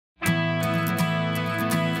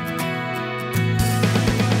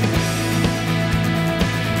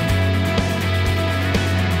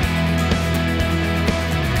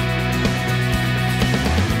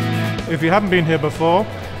if you haven't been here before,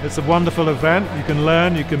 it's a wonderful event. You can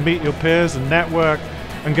learn, you can meet your peers and network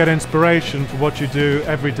and get inspiration for what you do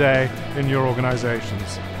every day in your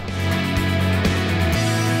organisations.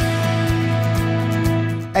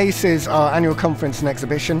 ACE is our annual conference and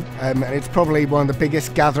exhibition, and it's probably one of the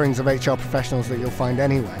biggest gatherings of HR professionals that you'll find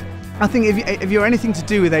anywhere. I think if you're anything to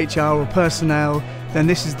do with HR or personnel, then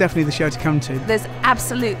this is definitely the show to come to. There's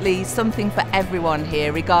absolutely something for everyone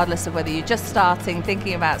here, regardless of whether you're just starting,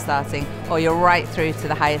 thinking about starting, or you're right through to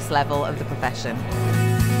the highest level of the profession.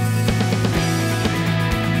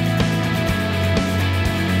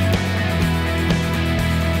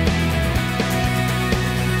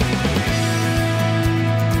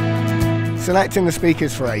 Selecting the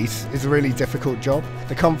speakers for ACE is a really difficult job.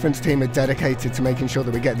 The conference team are dedicated to making sure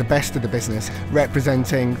that we get the best of the business,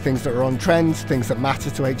 representing things that are on trend, things that matter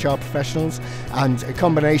to HR professionals, and a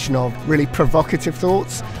combination of really provocative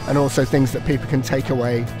thoughts and also things that people can take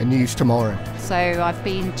away and use tomorrow. So I've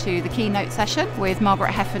been to the keynote session with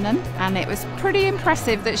Margaret Heffernan, and it was pretty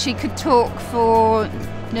impressive that she could talk for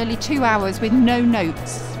nearly 2 hours with no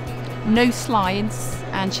notes, no slides,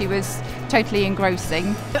 and she was totally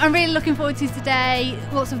engrossing. I'm really looking forward to today.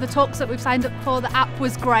 Lots of the talks that we've signed up for, the app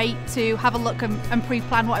was great to have a look and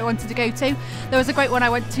pre-plan what I wanted to go to. There was a great one I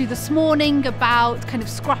went to this morning about kind of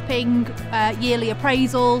scrapping yearly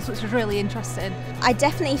appraisals, which was really interesting. I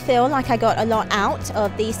definitely feel like I got a lot out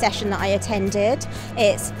of the session that I attended.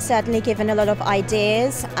 It's certainly given a lot of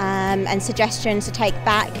ideas and suggestions to take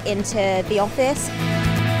back into the office.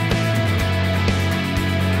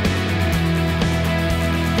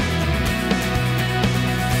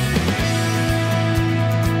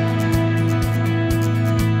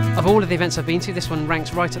 Of all of the events I've been to, this one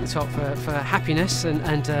ranks right at the top for happiness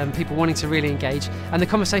and people wanting to really engage. And the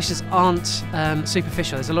conversations aren't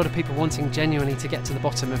superficial. There's a lot of people wanting genuinely to get to the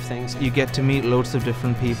bottom of things. You get to meet loads of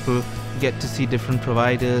different people, you get to see different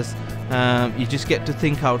providers, you just get to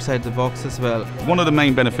think outside the box as well. One of the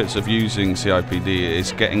main benefits of using CIPD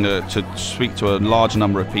is getting to speak to a large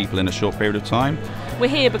number of people in a short period of time. We're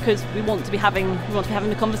here because we want to be having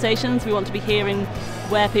the conversations, we want to be hearing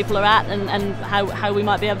where people are at and how we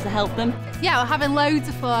might be able to help them. Yeah, we're having loads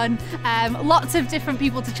of fun, lots of different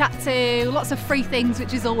people to chat to, lots of free things,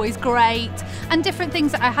 which is always great, and different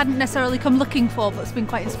things that I hadn't necessarily come looking for, but it's been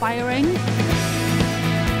quite inspiring.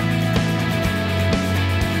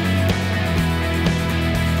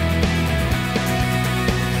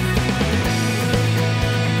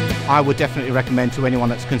 I would definitely recommend to anyone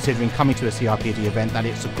that's considering coming to a CIPD event that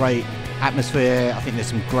it's a great atmosphere. I think there's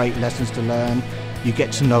some great lessons to learn. You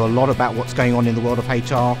get to know a lot about what's going on in the world of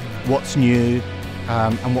HR, what's new,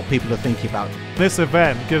 and what people are thinking about. This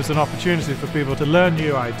event gives an opportunity for people to learn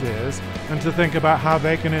new ideas and to think about how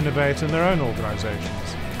they can innovate in their own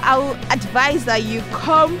organisations. I would advise that you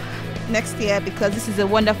come next year because this is a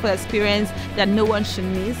wonderful experience that no one should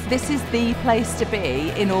miss. This is the place to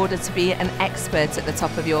be in order to be an expert at the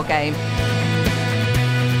top of your game.